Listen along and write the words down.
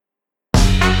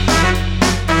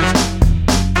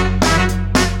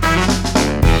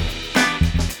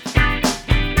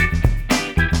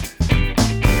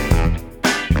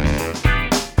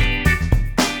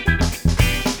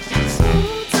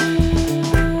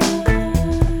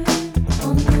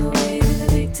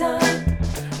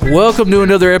Welcome to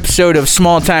another episode of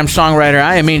Small Time Songwriter.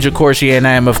 I am Angel Corsi, and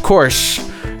I am, of course,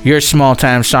 your small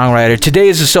time songwriter. Today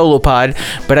is a solo pod,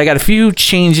 but I got a few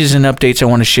changes and updates I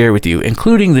want to share with you,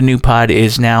 including the new pod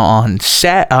is now on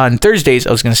Thursdays.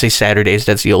 I was going to say Saturdays.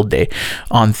 That's the old day.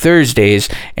 On Thursdays,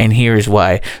 and here is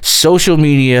why. Social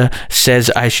media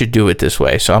says I should do it this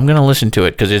way, so I'm going to listen to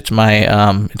it because it's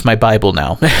my Bible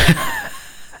now.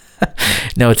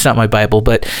 No, it's not my Bible,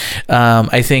 but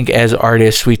I think as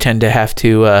artists, we tend to have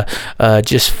to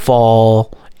just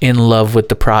fall in love with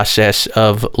the process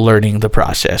of learning the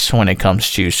process when it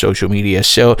comes to social media.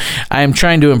 So I'm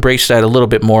trying to embrace that a little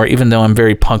bit more, even though I'm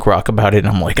very punk rock about it.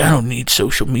 I'm like, I don't need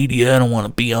social media. I don't want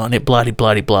to be on it, blah,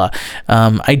 blah, blah.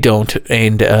 I don't,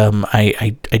 and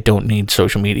I don't need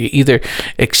social media either,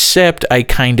 except I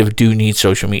kind of do need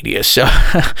social media. So,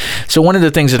 so one of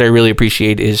the things that I really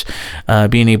appreciate is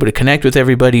being able to connect with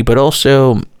everybody, but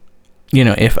also, you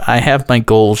know, if I have my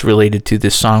goals related to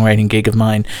this songwriting gig of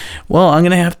mine, well, I'm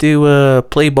going to have to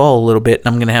play ball a little bit.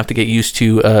 I'm going to have to get used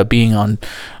to being on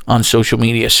social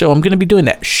media. So I'm going to be doing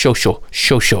that. Social.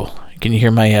 Can you hear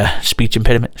my speech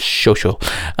impediment? Social.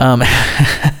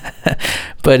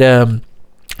 But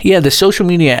yeah, the social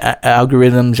media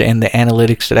algorithms and the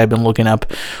analytics that I've been looking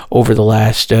up over the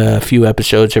last few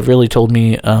episodes have really told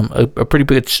me a pretty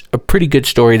good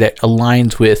story that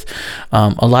aligns with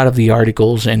a lot of the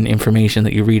articles and information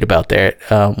that you read about there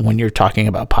when you're talking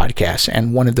about podcasts.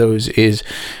 And one of those is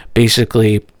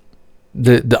basically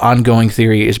the ongoing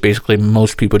theory is basically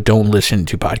most people don't listen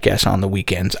to podcasts on the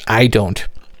weekends. I don't.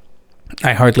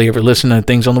 I hardly ever listen to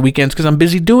things on the weekends because I'm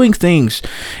busy doing things,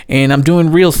 and I'm doing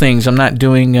real things. I'm not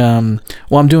doing, I'm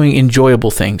doing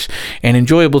enjoyable things, and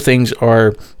enjoyable things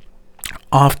are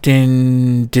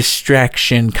often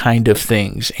distraction kind of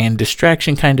things, and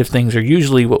distraction kind of things are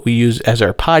usually what we use as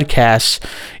our podcasts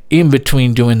in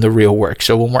between doing the real work.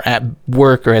 So when we're at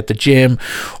work or at the gym,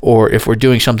 or if we're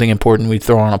doing something important, we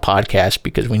throw on a podcast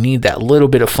because we need that little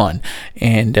bit of fun.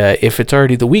 And if it's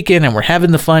already the weekend and we're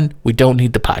having the fun, we don't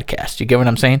need the podcast. You get what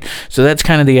I'm saying? So that's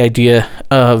kind of the idea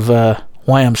of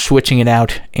why I'm switching it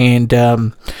out. And,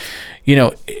 you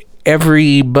know,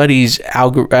 everybody's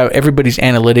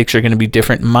analytics are going to be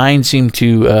different. Mine seem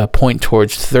to point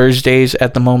towards Thursdays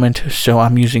at the moment, so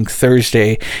I'm using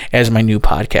Thursday as my new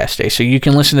podcast day. So you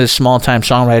can listen to Small Time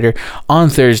Songwriter on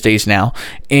Thursdays now.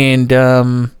 And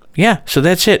yeah, so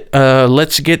that's it.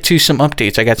 Let's get to some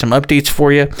updates. I got some updates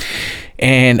for you,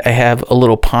 and I have a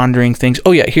little pondering things.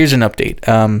 Oh yeah, here's an update.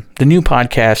 The new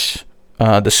podcasts,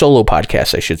 the solo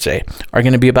podcasts, I should say, are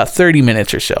going to be about 30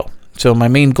 minutes or so. So my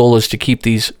main goal is to keep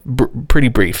these pretty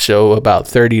brief, so about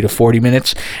 30 to 40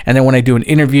 minutes. And then when I do an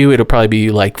interview, it'll probably be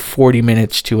like 40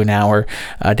 minutes to an hour,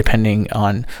 depending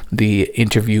on the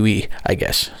interviewee, I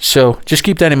guess. So just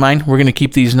keep that in mind. We're going to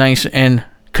keep these nice and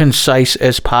concise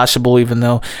as possible, even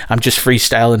though I'm just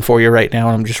freestyling for you right now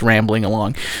and I'm just rambling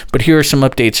along. But here are some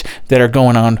updates that are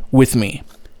going on with me.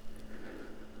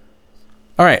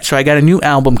 All right, so I got a new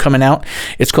album coming out.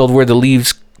 It's called Where the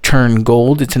Leaves Turn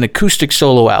Gold. It's an acoustic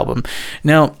solo album.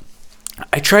 Now,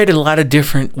 I tried a lot of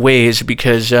different ways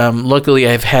because luckily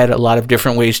I've had a lot of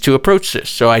different ways to approach this.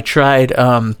 So I tried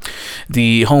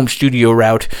the home studio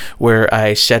route where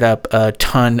I set up a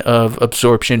ton of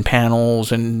absorption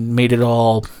panels and made it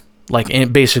all like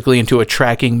basically into a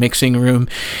tracking mixing room.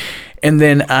 And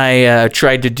then I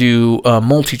tried to do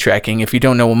multi-tracking. If you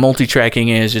don't know what multi-tracking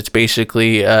is, it's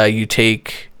basically you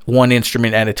take one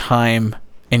instrument at a time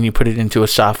and you put it into a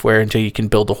software until you can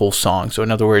build a whole song. So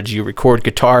in other words, you record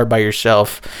guitar by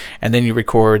yourself, and then you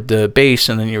record the bass,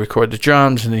 and then you record the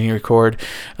drums, and then you record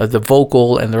the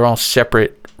vocal, and they're all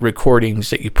separate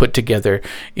recordings that you put together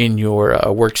in your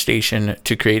workstation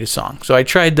to create a song. So I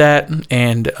tried that,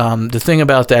 and the thing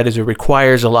about that is it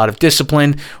requires a lot of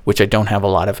discipline, which I don't have a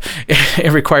lot of.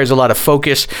 It requires a lot of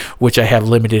focus, which I have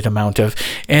limited amount of,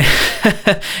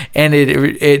 and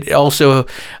it also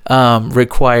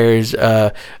requires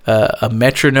a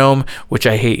metronome, which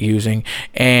I hate using,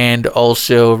 and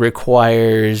also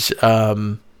requires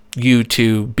you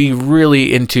to be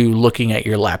really into looking at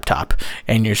your laptop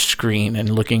and your screen and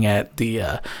looking at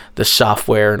the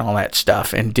software and all that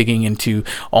stuff and digging into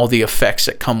all the effects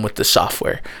that come with the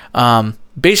software.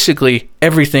 Basically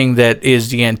everything that is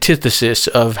the antithesis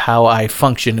of how I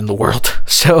function in the world.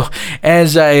 So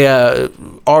as I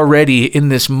already in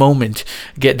this moment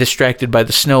get distracted by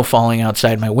the snow falling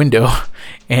outside my window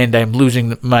and I'm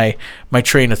losing my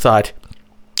train of thought,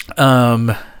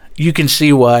 you can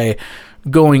see why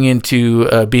going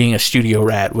into being a studio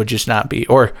rat would just not be,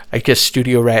 or I guess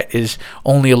studio rat is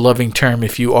only a loving term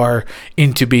if you are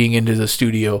into being into the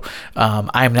studio.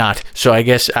 I'm not, so I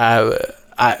guess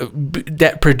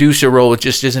that producer role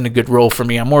just isn't a good role for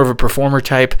me. I'm more of a performer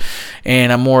type,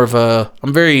 and I'm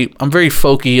very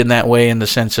folky in that way, in the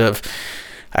sense of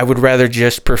I would rather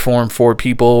just perform for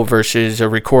people versus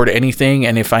record anything.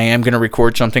 And if I am going to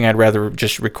record something, I'd rather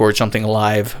just record something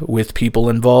live with people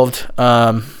involved.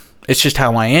 It's just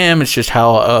how I am. It's just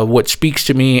how what speaks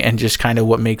to me, and just kind of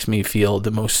what makes me feel the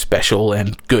most special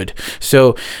and good.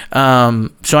 So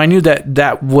I knew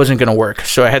that wasn't going to work.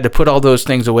 So I had to put all those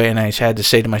things away, and I had to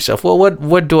say to myself, well,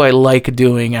 what do I like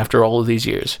doing after all of these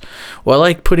years? Well, I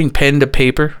like putting pen to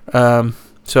paper.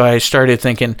 So I started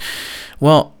thinking,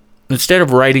 well, instead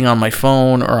of writing on my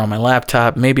phone or on my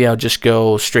laptop, maybe I'll just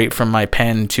go straight from my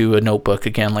pen to a notebook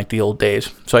again, like the old days.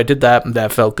 So I did that, and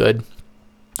that felt good.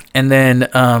 And then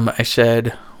I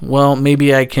said, well,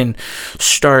 maybe I can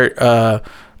start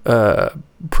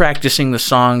practicing the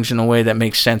songs in a way that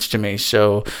makes sense to me.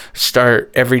 So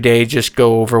start every day, just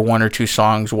go over one or two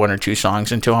songs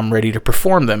until I'm ready to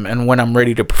perform them. And when I'm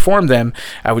ready to perform them,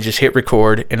 I would just hit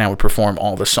record and I would perform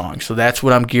all the songs. So that's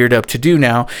what I'm geared up to do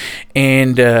now.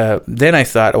 And then I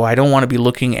thought, I don't want to be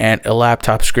looking at a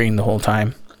laptop screen the whole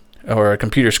time, or a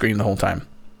computer screen the whole time.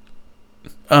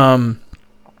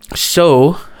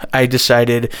 So I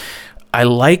decided I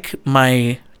like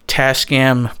my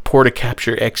Tascam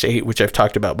Portacapture X8, which I've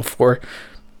talked about before.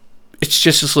 It's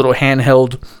just this little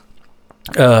handheld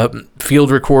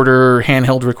field recorder,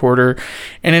 handheld recorder,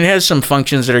 and it has some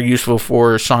functions that are useful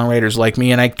for songwriters like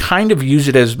me, and I kind of use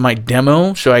it as my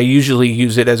demo. So I usually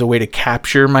use it as a way to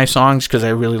capture my songs, because I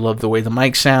really love the way the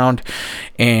mics sound,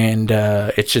 and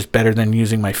it's just better than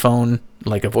using my phone,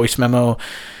 like a voice memo.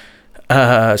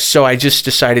 So I just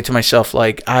decided to myself,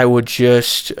 like, I would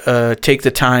just take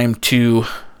the time to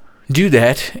do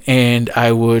that, and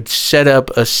I would set up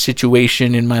a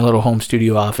situation in my little home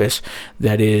studio office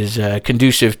that is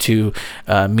conducive to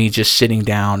me just sitting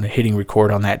down, hitting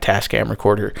record on that Tascam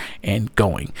recorder, and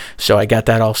going. So I got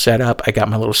that all set up. I got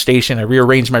my little station. I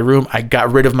rearranged my room. I got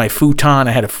rid of my futon.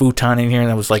 I had a futon in here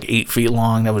that was like 8 feet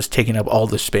long, that was taking up all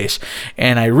the space.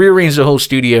 And I rearranged the whole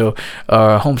studio,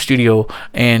 home studio,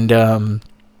 and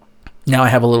now I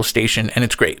have a little station, and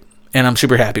it's great. And I'm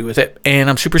super happy with it, and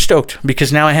I'm super stoked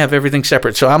because now I have everything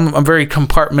separate. So I'm a very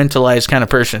compartmentalized kind of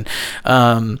person.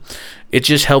 It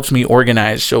just helps me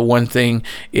organize. So one thing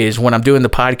is, when I'm doing the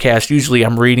podcast, usually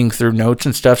I'm reading through notes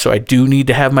and stuff, so I do need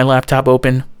to have my laptop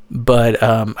open. But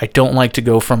I don't like to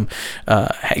go from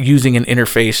using an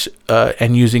interface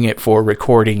and using it for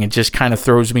recording. It just kind of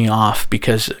throws me off,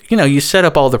 because, you set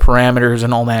up all the parameters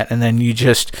and all that, and then you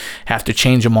just have to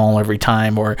change them all every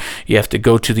time, or you have to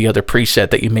go to the other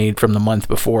preset that you made from the month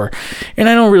before. And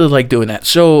I don't really like doing that.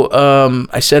 So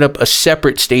I set up a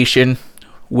separate station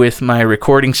with my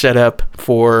recording setup,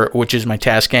 which is my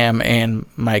Tascam, and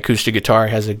my acoustic guitar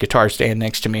has a guitar stand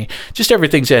next to me. Just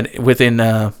everything's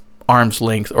within arm's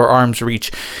length or arm's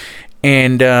reach.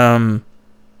 And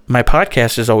my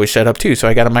podcast is always set up too. So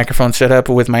I got a microphone set up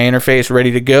with my interface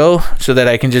ready to go, so that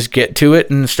I can just get to it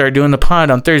and start doing the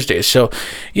pod on Thursdays. So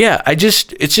yeah,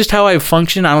 it's just how I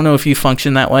function. I don't know if you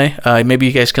function that way. Maybe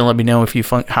you guys can let me know if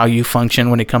how you function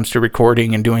when it comes to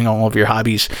recording and doing all of your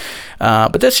hobbies.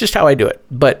 But that's just how I do it.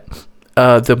 But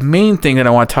the main thing that I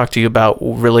want to talk to you about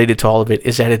related to all of it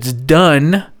is that it's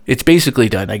done. It's basically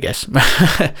done, I guess,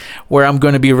 where I'm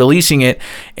going to be releasing it,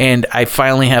 and I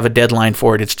finally have a deadline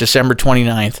for it. It's December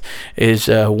 29th is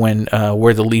when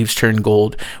Where the Leaves Turn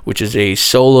Gold, which is a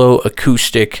solo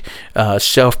acoustic,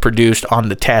 self-produced on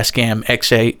the Tascam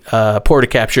X8,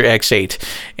 Portacapture X8,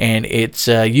 and it's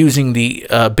using the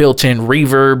built-in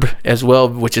reverb as well,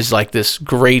 which is like this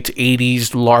great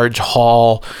 80s large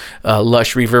hall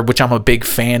lush reverb, which I'm a big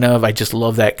fan of. I just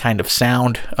love that kind of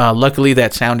sound. Luckily,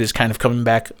 that sound is kind of coming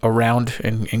back around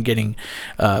and getting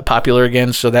popular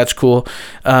again, so that's cool.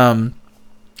 But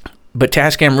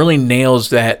Tascam really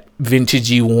nails that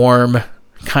vintagey, warm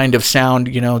kind of sound.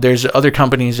 There's other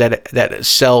companies that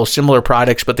sell similar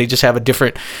products, but they just have a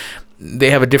different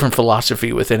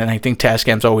philosophy with it, and I think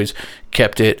Tascam's always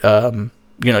kept it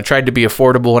tried to be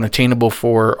affordable and attainable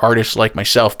for artists like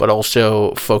myself, but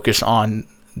also focus on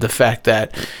the fact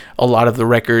that a lot of the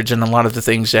records and a lot of the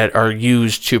things that are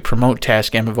used to promote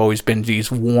Tascam have always been these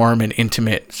warm and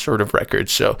intimate sort of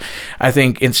records. So I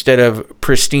think instead of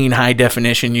pristine high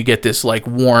definition, you get this like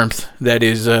warmth that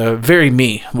is very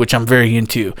me, which I'm very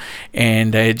into,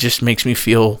 and it just makes me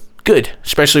feel good,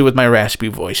 especially with my raspy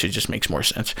voice. It just makes more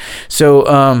sense.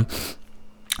 So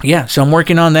yeah, so I'm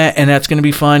working on that, and that's going to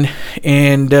be fun.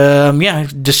 And yeah,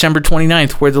 December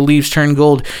 29th, Where the Leaves Turn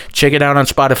Gold. Check it out on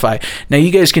Spotify. Now,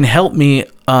 you guys can help me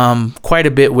quite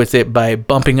a bit with it by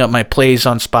bumping up my plays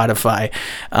on Spotify.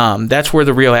 That's where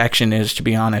the real action is, to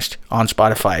be honest, on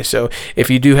Spotify. So if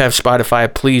you do have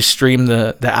Spotify, please stream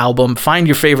the album. Find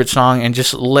your favorite song and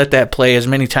just let that play as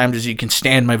many times as you can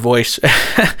stand my voice,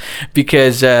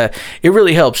 because it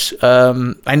really helps.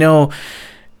 I know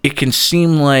it can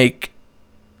seem like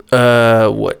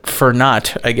for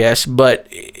not, I guess, but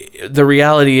the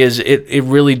reality is it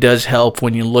really does help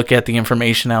when you look at the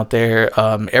information out there.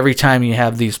 Every time you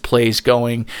have these plays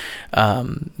going,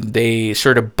 they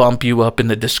sort of bump you up in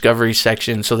the discovery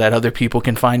section so that other people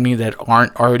can find me that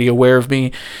aren't already aware of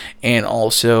me. And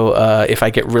also, if I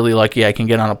get really lucky, I can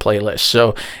get on a playlist.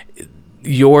 So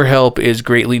your help is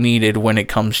greatly needed when it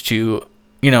comes to,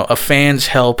 a fan's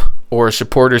help or a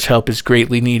supporter's help is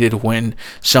greatly needed when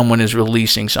someone is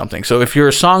releasing something. So if you're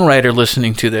a songwriter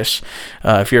listening to this,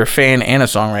 if you're a fan and a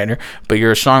songwriter, but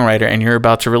you're a songwriter and you're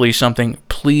about to release something,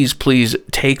 please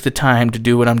take the time to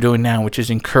do what I'm doing now, which is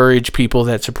encourage people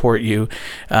that support you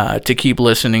to keep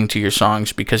listening to your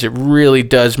songs, because it really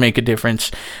does make a difference.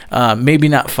 Maybe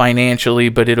not financially,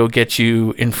 but it'll get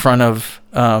you in front of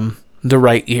the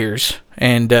right ears.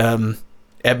 And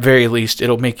at very least,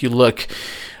 it'll make you look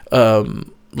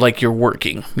like you're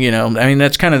working, I mean,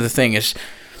 that's kind of the thing, is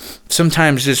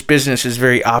sometimes this business is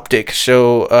very optic.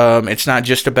 So it's not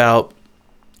just about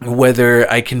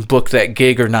whether I can book that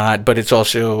gig or not, but it's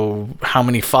also how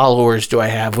many followers do I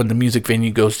have when the music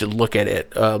venue goes to look at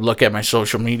it, look at my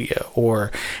social media,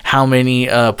 or how many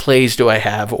plays do I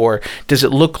have, or does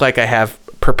it look like I have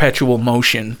perpetual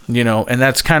motion, and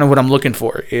that's kind of what I'm looking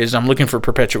for, is I'm looking for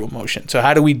perpetual motion. So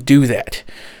how do we do that?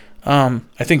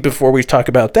 I think before we talk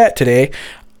about that today,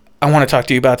 I want to talk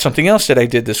to you about something else that I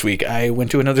did this week. I went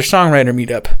to another songwriter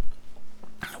meetup,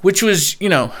 which was,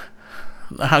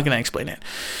 how can I explain it?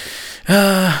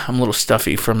 I'm a little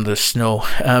stuffy from the snow.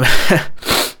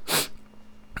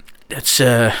 That's,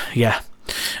 yeah.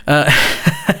 How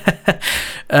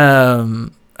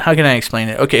can I explain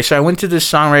it? Okay, so I went to this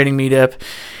songwriting meetup,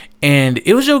 and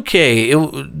it was okay.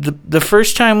 The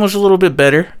first time was a little bit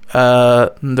better.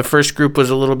 The first group was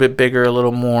a little bit bigger, a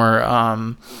little more,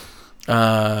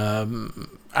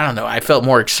 I don't know, I felt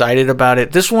more excited about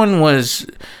it. This one was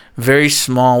very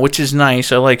small, which is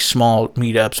nice. I like small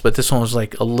meetups, but this one was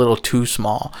like a little too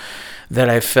small, that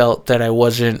I felt that I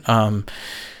wasn't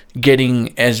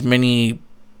getting as many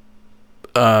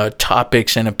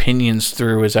topics and opinions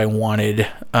through as I wanted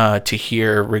to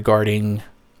hear regarding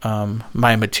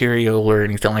my material or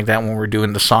anything like that when we're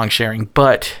doing the song sharing.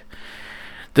 But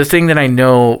the thing that I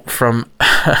know from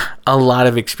a lot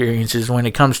of experiences when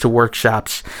it comes to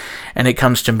workshops and it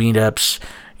comes to meetups,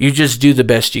 you just do the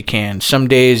best you can. Some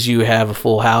days you have a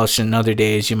full house, and other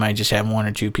days you might just have one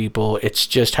or two people. It's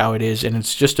just how it is, and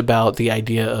it's just about the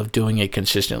idea of doing it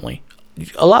consistently.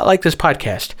 A lot like this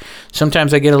podcast.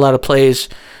 Sometimes I get a lot of plays,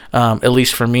 at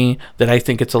least for me, that I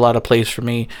think it's a lot of plays for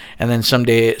me, and then some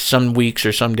weeks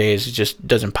or some days it just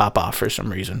doesn't pop off for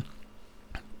some reason.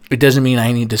 It doesn't mean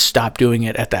I need to stop doing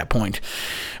it at that point.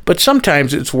 But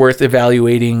sometimes it's worth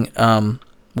evaluating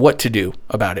what to do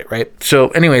about it, right? So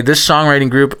anyway, this songwriting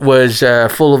group was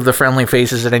full of the friendly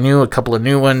faces that I knew, a couple of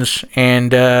new ones,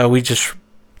 and we just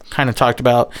kind of talked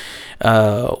about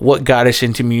what got us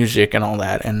into music and all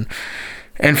that. And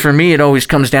for me, it always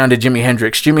comes down to Jimi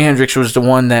Hendrix. Jimi Hendrix was the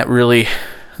one that really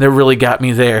got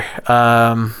me there.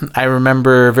 I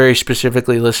remember very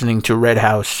specifically listening to Red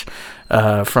House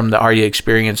from the Are You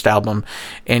Experienced album,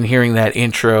 and hearing that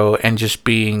intro and just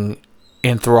being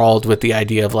enthralled with the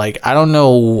idea of, like, I don't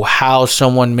know how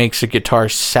someone makes a guitar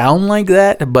sound like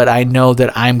that, but I know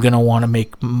that I'm going to want to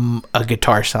make a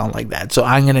guitar sound like that. So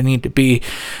I'm going to need to be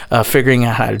figuring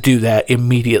out how to do that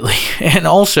immediately. And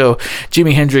also,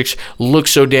 Jimi Hendrix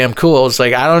looks so damn cool. It's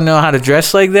like, I don't know how to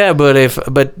dress like that,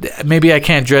 but maybe I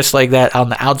can't dress like that on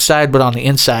the outside, but on the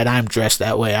inside, I'm dressed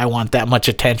that way. I want that much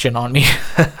attention on me.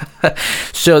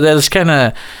 So that was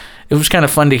it was kind of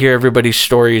fun to hear everybody's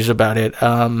stories about it.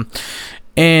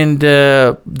 And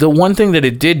the one thing that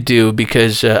it did do,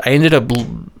 because I ended up,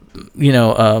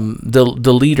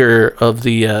 the leader of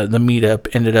the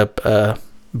meetup ended up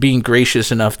being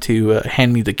gracious enough to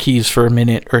hand me the keys for a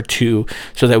minute or two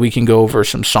so that we can go over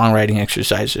some songwriting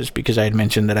exercises, because I had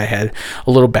mentioned that I had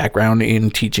a little background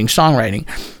in teaching songwriting.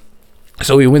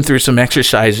 So we went through some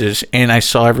exercises, and I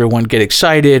saw everyone get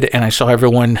excited, and I saw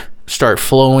everyone start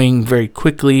flowing very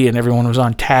quickly, and everyone was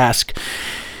on task.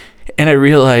 And I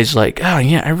realized, like, oh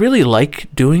yeah, I really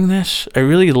like doing this. I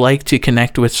really like to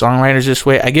connect with songwriters this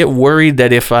way. I get worried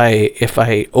that if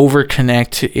I over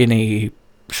connect in a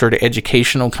sort of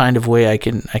educational kind of way, I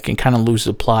can kind of lose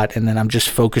the plot, and then I'm just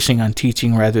focusing on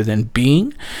teaching rather than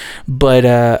being. But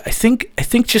I think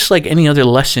just like any other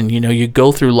lesson, you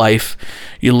go through life,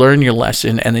 you learn your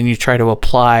lesson, and then you try to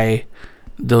apply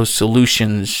those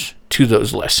solutions to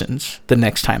those lessons the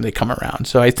next time they come around.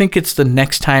 So I think it's the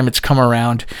next time it's come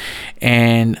around,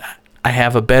 and I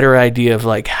have a better idea of,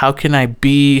 like, how can I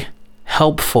be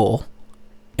helpful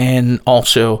and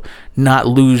also not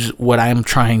lose what I'm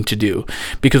trying to do,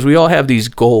 because we all have these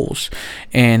goals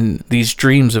and these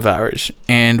dreams of ours,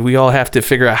 and we all have to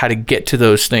figure out how to get to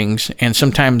those things. And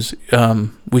sometimes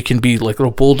we can be like little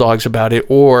bulldogs about it,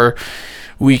 or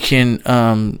we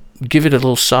can give it a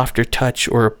little softer touch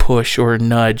or a push or a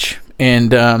nudge.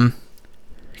 And I'm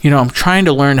trying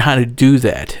to learn how to do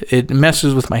that. It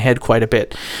messes with my head quite a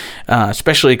bit,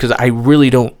 especially because I really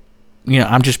don't.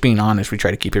 I'm just being honest. We try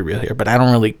to keep it real here, but I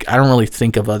don't really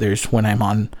think of others when I'm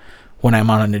on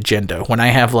an agenda. When I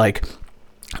have like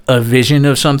a vision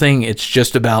of something, it's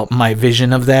just about my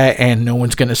vision of that, and no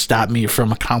one's going to stop me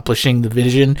from accomplishing the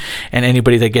vision. And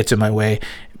anybody that gets in my way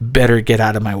better get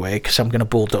out of my way, because I'm going to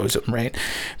bulldoze them, right?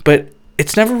 But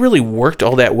it's never really worked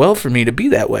all that well for me to be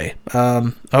that way.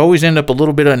 I always end up a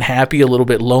little bit unhappy, a little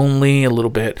bit lonely, a little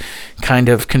bit kind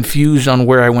of confused on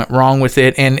where I went wrong with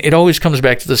it. And it always comes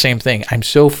back to the same thing. I'm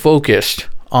so focused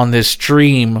on this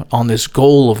dream, on this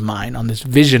goal of mine, on this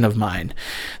vision of mine,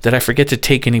 that I forget to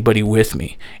take anybody with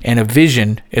me. And a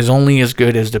vision is only as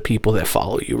good as the people that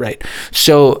follow you, right?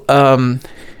 So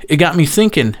it got me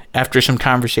thinking after some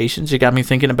conversations. It got me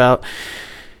thinking about,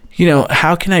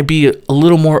 how can I be a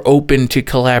little more open to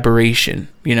collaboration?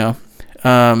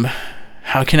 How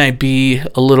can I be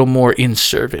a little more in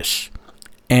service?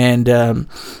 And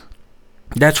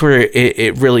that's where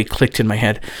it really clicked in my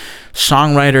head.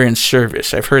 Songwriter in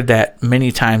service. I've heard that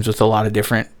many times with a lot of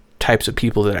different types of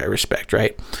people that I respect,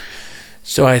 right?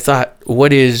 So I thought,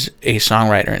 what is a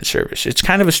songwriter in service? It's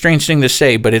kind of a strange thing to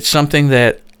say, but it's something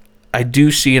that I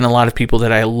do see in a lot of people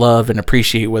that I love and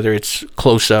appreciate, whether it's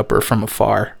close up or from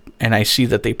afar. And I see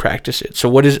that they practice it. So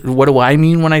what do I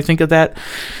mean when I think of that?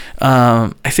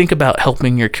 I think about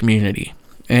helping your community,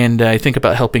 and I think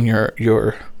about helping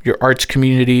your arts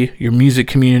community, your music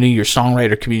community, your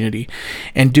songwriter community,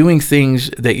 and doing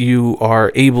things that you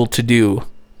are able to do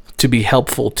to be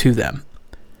helpful to them.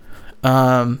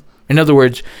 In other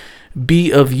words,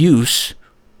 be of use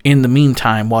in the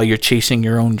meantime while you're chasing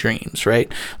your own dreams,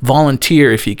 right?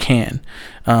 Volunteer if you can.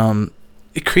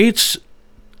 It creates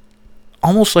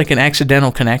almost like an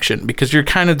accidental connection, because you're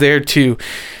kind of there to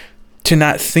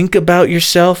not think about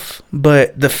yourself,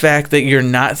 but the fact that you're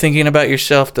not thinking about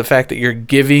yourself, the fact that you're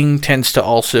giving, tends to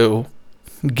also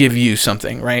give you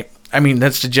something, right? I mean,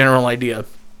 that's the general idea.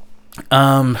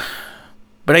 But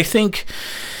I think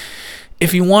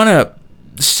if you want to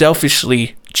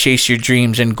selfishly chase your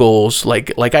dreams and goals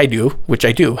like I do, which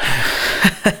I do,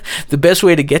 the best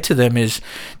way to get to them is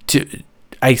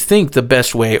I think the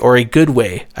best way, or a good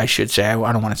way, I should say,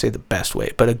 I don't want to say the best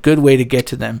way, but a good way to get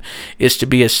to them is to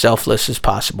be as selfless as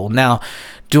possible. Now,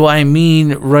 do I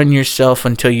mean run yourself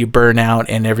until you burn out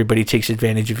and everybody takes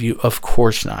advantage of you? Of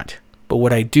course not. But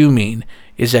what I do mean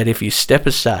is that if you step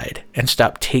aside and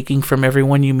stop taking from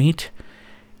everyone you meet,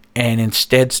 and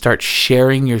instead start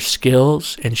sharing your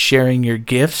skills and sharing your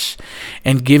gifts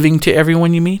and giving to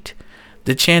everyone you meet,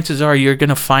 the chances are you're going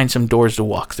to find some doors to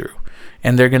walk through,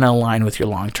 and they're going to align with your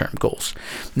long-term goals.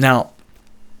 Now,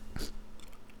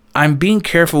 I'm being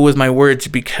careful with my words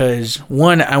because,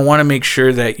 one, I want to make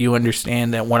sure that you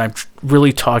understand that what I'm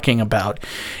really talking about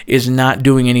is not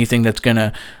doing anything that's going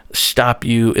to stop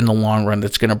you in the long run,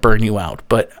 that's going to burn you out.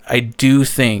 But I do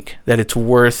think that it's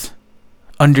worth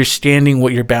understanding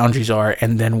what your boundaries are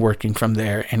and then working from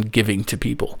there and giving to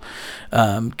people,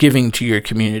 giving to your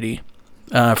community.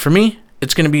 For me,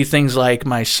 it's going to be things like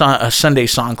my Sunday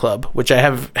Song Club, which I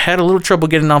have had a little trouble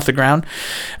getting off the ground,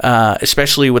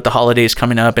 especially with the holidays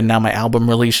coming up, and now my album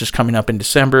release is coming up in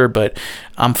December, but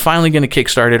I'm finally going to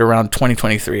kickstart it around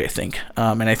 2023, I think.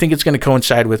 And I think it's going to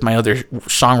coincide with my other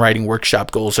songwriting workshop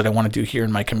goals that I want to do here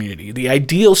in my community. The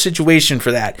ideal situation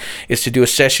for that is to do a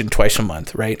session twice a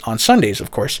month, right? On Sundays, of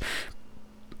course.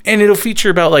 And it'll feature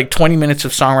about like 20 minutes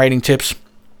of songwriting tips,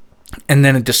 and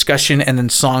then a discussion, and then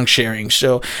song sharing.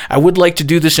 So I would like to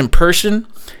do this in person,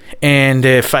 and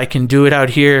if I can do it out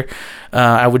here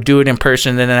I would do it in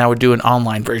person, and then I would do an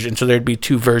online version. So there'd be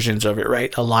two versions of it,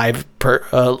 right? A live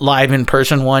in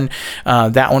person one.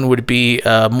 That one would be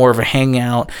more of a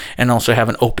hangout and also have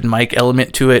an open mic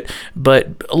element to it, but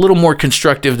a little more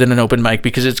constructive than an open mic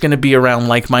because it's going to be around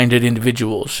like-minded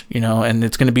individuals, and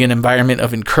it's going to be an environment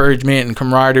of encouragement and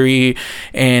camaraderie,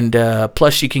 and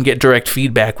plus you can get direct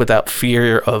feedback without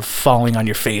fear of falling on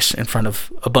your face in front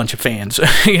of a bunch of fans,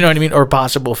 you know what I mean, or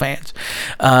possible fans.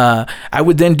 I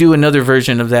would then do another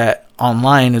version of that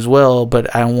online as well,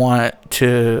 but I want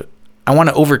to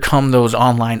overcome those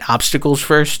online obstacles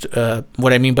first.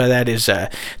 What I mean by that is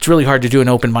it's really hard to do an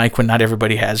open mic when not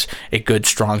everybody has a good,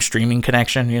 strong streaming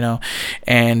connection,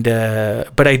 and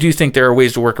but I do think there are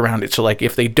ways to work around it. So like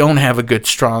if they don't have a good,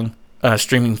 strong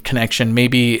streaming connection,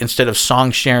 maybe instead of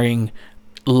song sharing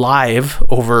live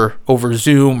over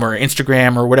Zoom or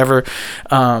Instagram or whatever,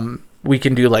 we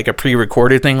can do like a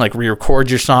pre-recorded thing, like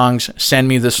re-record your songs, send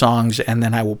me the songs, and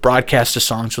then I will broadcast the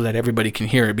song so that everybody can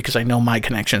hear it, because I know my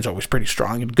connection is always pretty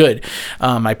strong and good.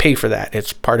 I pay for that.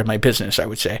 It's part of my business, I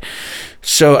would say.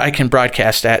 So I can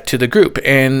broadcast that to the group.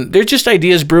 And they're just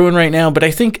ideas brewing right now, but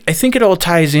I think it all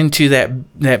ties into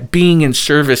that being in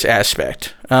service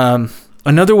aspect.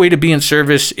 Another way to be in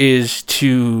service is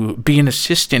to be an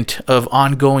assistant of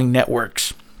ongoing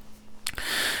networks.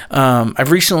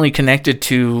 I've recently connected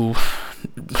to,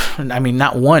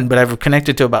 not one, but I've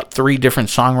connected to about 3 different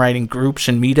songwriting groups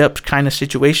and meetup kind of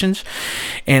situations,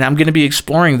 and I'm going to be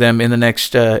exploring them in the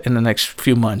next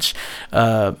few months.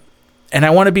 And I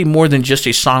want to be more than just a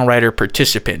songwriter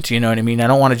participant. You know what I mean? I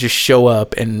don't want to just show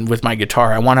up and with my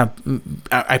guitar.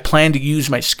 I plan to use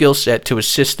my skill set to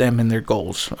assist them in their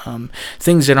goals.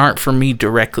 Things that aren't for me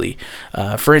directly.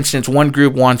 For instance, one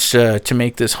group wants to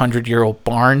make this 100-year-old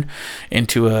barn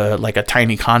into a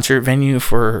tiny concert venue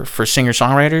for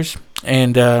singer-songwriters.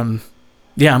 And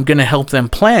I'm going to help them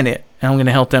plan it. And I'm going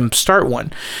to help them start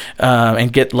one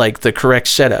and get the correct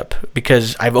setup,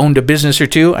 because I've owned a business or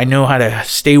two. I know how to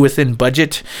stay within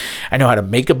budget. I know how to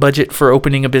make a budget for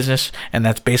opening a business, and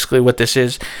that's basically what this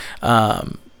is.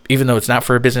 Even though it's not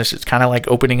for a business, it's kind of like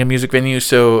opening a music venue.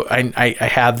 So I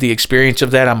have the experience of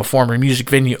that. I'm a former music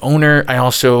venue owner. I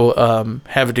also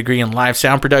have a degree in live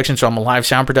sound production, so I'm a live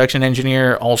sound production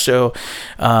engineer also.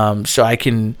 So I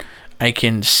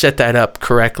can set that up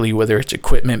correctly, whether it's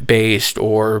equipment based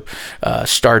or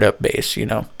startup based,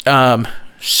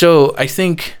 So I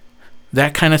think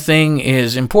that kind of thing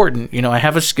is important. I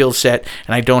have a skill set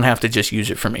and I don't have to just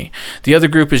use it for me. The other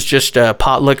group is just a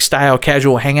potluck style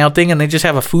casual hangout thing, and they just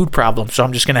have a food problem. So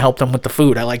I'm just going to help them with the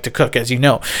food. I like to cook, as you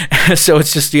know. So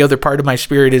it's just the other part of my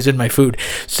spirit is in my food.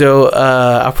 So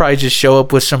I'll probably just show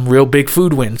up with some real big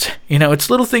food wins. It's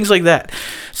little things like that.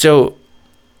 So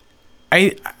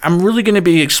I'm really going to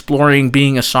be exploring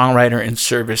being a songwriter in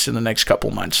service in the next couple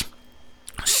months.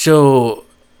 So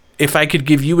if I could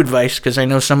give you advice, because I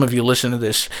know some of you listen to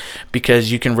this because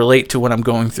you can relate to what I'm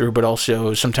going through, but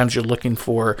also sometimes you're looking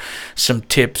for some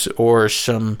tips or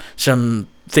some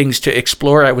things to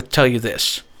explore, I would tell you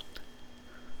this.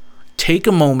 Take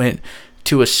a moment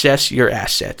to assess your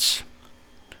assets.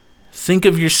 Think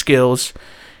of your skills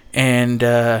and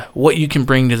what you can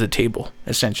bring to the table,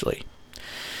 essentially.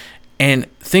 And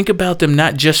think about them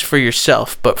not just for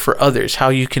yourself, but for others, how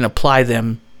you can apply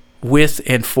them with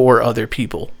and for other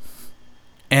people.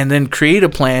 And then create a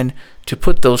plan to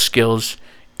put those skills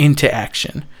into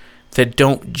action that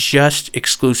don't just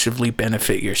exclusively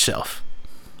benefit yourself.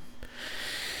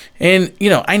 And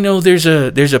I know there's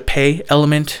a pay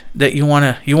element that you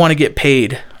want to get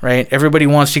paid, right? Everybody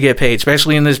wants to get paid,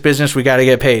 especially in this business. We got to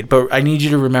get paid. But I need you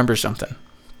to remember something.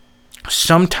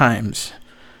 Sometimes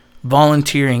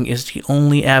volunteering is the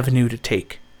only avenue to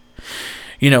take.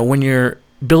 When you're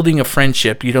building a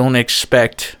friendship, you don't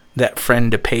expect that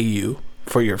friend to pay you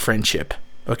for your friendship,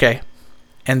 okay?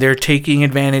 And they're taking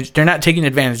advantage. They're not taking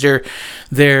advantage.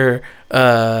 They're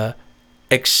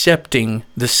accepting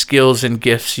the skills and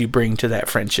gifts you bring to that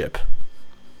friendship.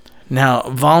 Now,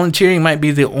 volunteering might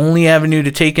be the only avenue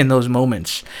to take in those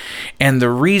moments. And the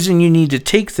reason you need to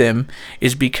take them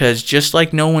is because just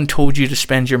like no one told you to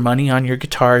spend your money on your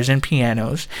guitars and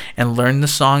pianos and learn the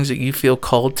songs that you feel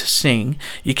called to sing,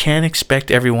 you can't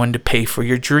expect everyone to pay for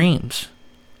your dreams.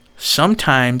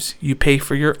 Sometimes you pay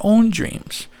for your own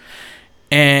dreams.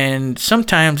 And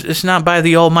sometimes it's not by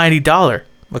the almighty dollar,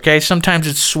 okay? Sometimes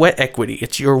it's sweat equity.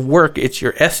 It's your work. It's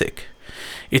your ethic.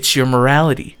 It's your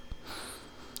morality.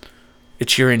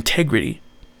 It's your integrity.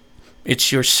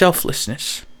 It's your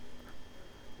selflessness.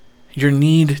 Your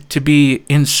need to be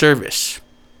in service.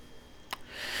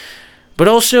 But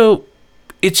also,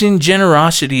 it's in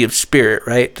generosity of spirit,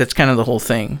 right? That's kind of the whole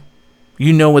thing.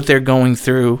 You know what they're going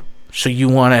through. So you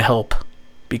want to help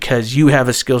because you have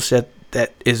a skill set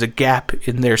that is a gap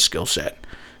in their skill set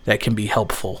that can be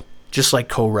helpful, just like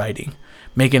co-writing,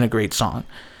 making a great song.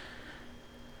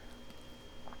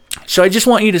 So I just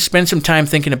want you to spend some time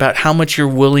thinking about how much you're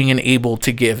willing and able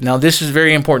to give. Now, this is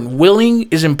very important. Willing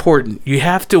is important. You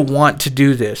have to want to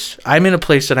do this. I'm in a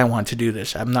place that I want to do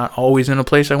this. I'm not always in a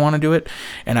place I want to do it,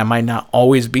 and I might not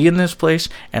always be in this place,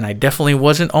 and I definitely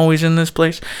wasn't always in this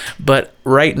place. But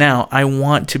right now, I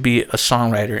want to be a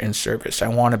songwriter in service. I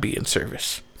want to be in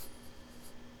service.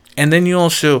 And then you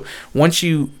also, once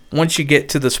you get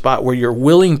to the spot where you're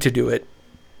willing to do it,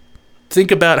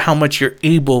 think about how much you're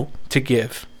able to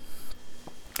give.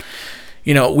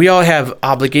 You know, we all have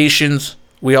obligations.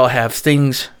 We all have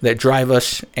things that drive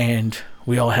us, and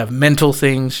we all have mental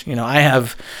things. You know, I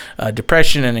have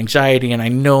depression and anxiety, and I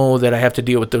know that I have to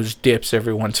deal with those dips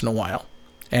every once in a while.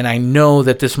 And I know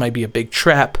that this might be a big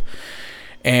trap.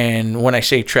 And when I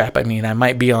say trap, I mean I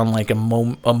might be on like a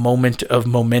moment of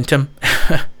momentum.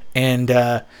 And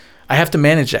I have to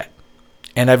manage that.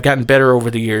 And I've gotten better over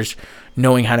the years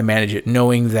knowing how to manage it,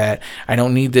 knowing that I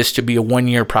don't need this to be a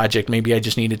 1-year project. Maybe I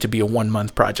just need it to be a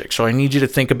 1-month project. So I need you to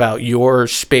think about your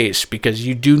space because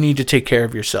you do need to take care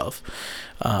of yourself.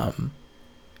 I'm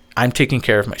taking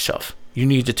care of myself. You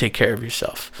need to take care of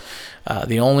yourself.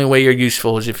 The only way you're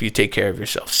useful is if you take care of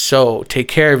yourself. So take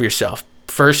care of yourself.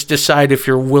 First, decide if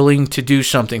you're willing to do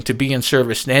something, to be in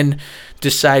service. Then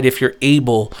decide if you're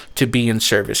able to be in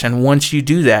service. And once you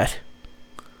do that,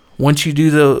 once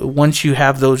you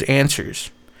have those answers,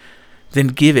 then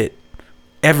give it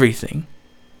everything.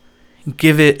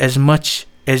 Give it as much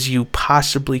as you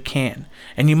possibly can.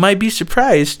 And you might be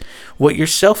surprised what your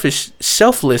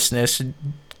selflessness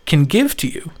can give to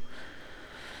you.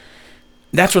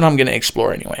 That's what I'm going to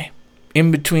explore anyway. In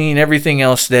between everything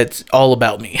else that's all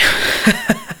about me.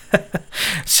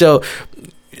 So,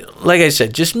 like I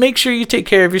said, just make sure you take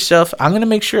care of yourself. I'm going to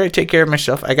make sure I take care of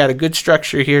myself. I got a good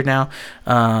structure here now.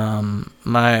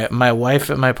 My wife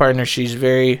and my partner,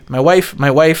 my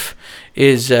wife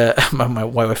is my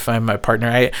wife and my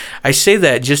partner. I say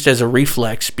that just as a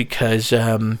reflex because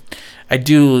I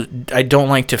don't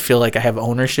like to feel like I have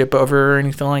ownership over her or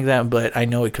anything like that, but I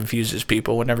know it confuses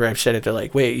people. Whenever I've said it, they're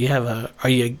like, "Wait, are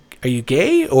you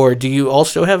gay, or do you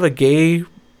also have a gay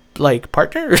like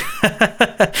partner?"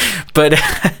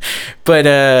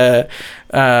 but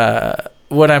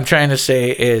what I'm trying to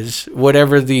say is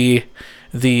whatever the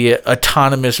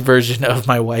autonomous version of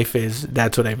my wife is,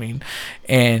 that's what I mean.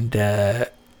 And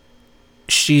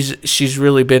she's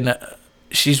really been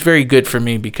she's very good for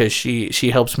me because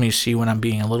she helps me see when I'm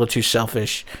being a little too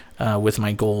selfish with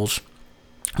my goals.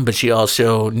 But she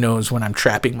also knows when I'm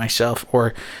trapping myself,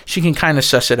 or she can kind of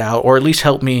suss it out, or at least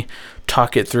help me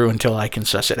talk it through until I can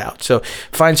suss it out. So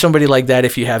find somebody like that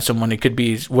if you have someone. It could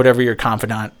be whatever your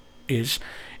confidant is,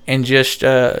 and just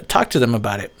talk to them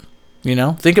about it. You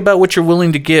know, think about what you're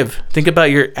willing to give. Think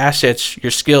about your assets,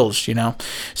 your skills, you know.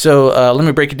 So let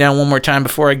me break it down one more time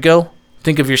before I go.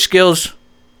 Think of your skills,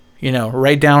 you know,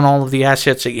 write down all of the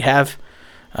assets that you have,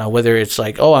 whether it's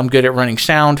like, oh, I'm good at running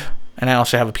sound, and I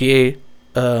also have a PA.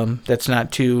 That's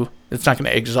not going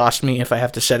to exhaust me if I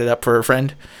have to set it up for a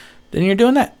friend. Then you're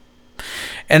doing that.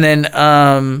 And then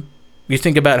you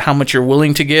think about how much you're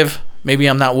willing to give. Maybe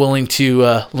I'm not willing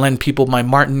to lend people my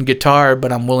Martin guitar,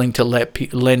 but I'm willing to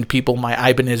lend people my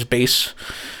Ibanez bass.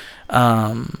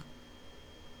 And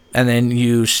then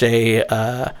you say,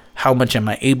 how much am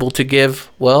I able to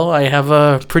give? Well, I have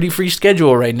a pretty free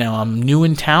schedule right now. I'm new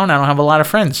in town. I don't have a lot of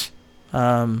friends,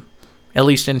 at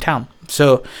least in town.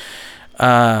 So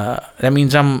that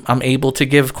means I'm able to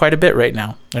give quite a bit right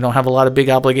now. I don't have a lot of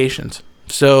big obligations.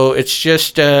 So it's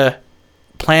just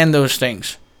plan those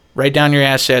things. Write down your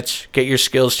assets, get your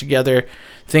skills together,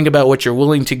 think about what you're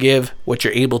willing to give, what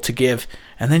you're able to give,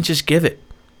 and then just give it.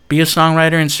 Be a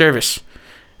songwriter in service.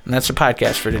 And that's the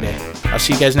podcast for today. I'll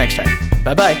see you guys next time.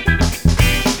 Bye-bye.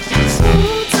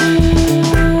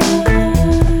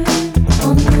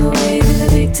 On the way to the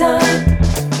big time.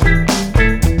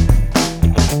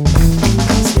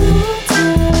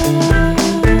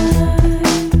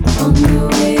 On the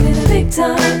way to the big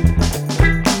time.